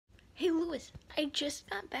Hey Lewis, I just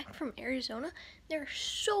got back from Arizona. There are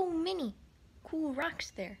so many cool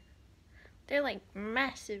rocks there. They're like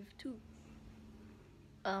massive too.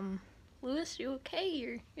 Lewis, you okay?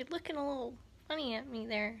 You're looking a little funny at me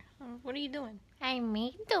there. What are you doing? I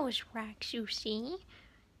made those rocks, you see.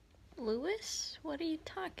 Lewis, what are you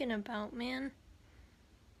talking about, man?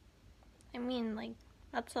 I mean, like,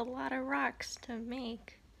 that's a lot of rocks to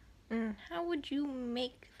make. And how would you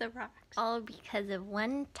make the rocks? All because of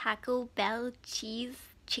one Taco Bell cheese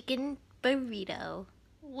chicken burrito.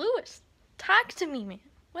 Lewis, talk to me, man.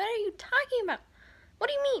 What are you talking about? What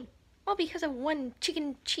do you mean? All because of one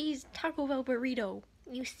chicken cheese Taco Bell burrito.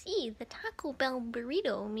 You see, the Taco Bell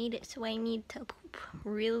burrito made it so I need to poop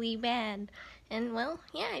really bad. And well,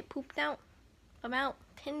 yeah, I pooped out about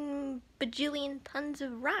 10 bajillion tons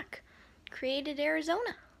of rock. Created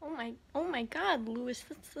Arizona. Oh my God, Lewis,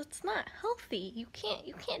 that's not healthy. You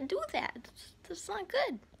can't do that. That's not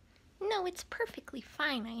good. No, it's perfectly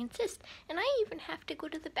fine, I insist. And I even have to go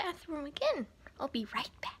to the bathroom again. I'll be right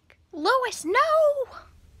back. Lois, no!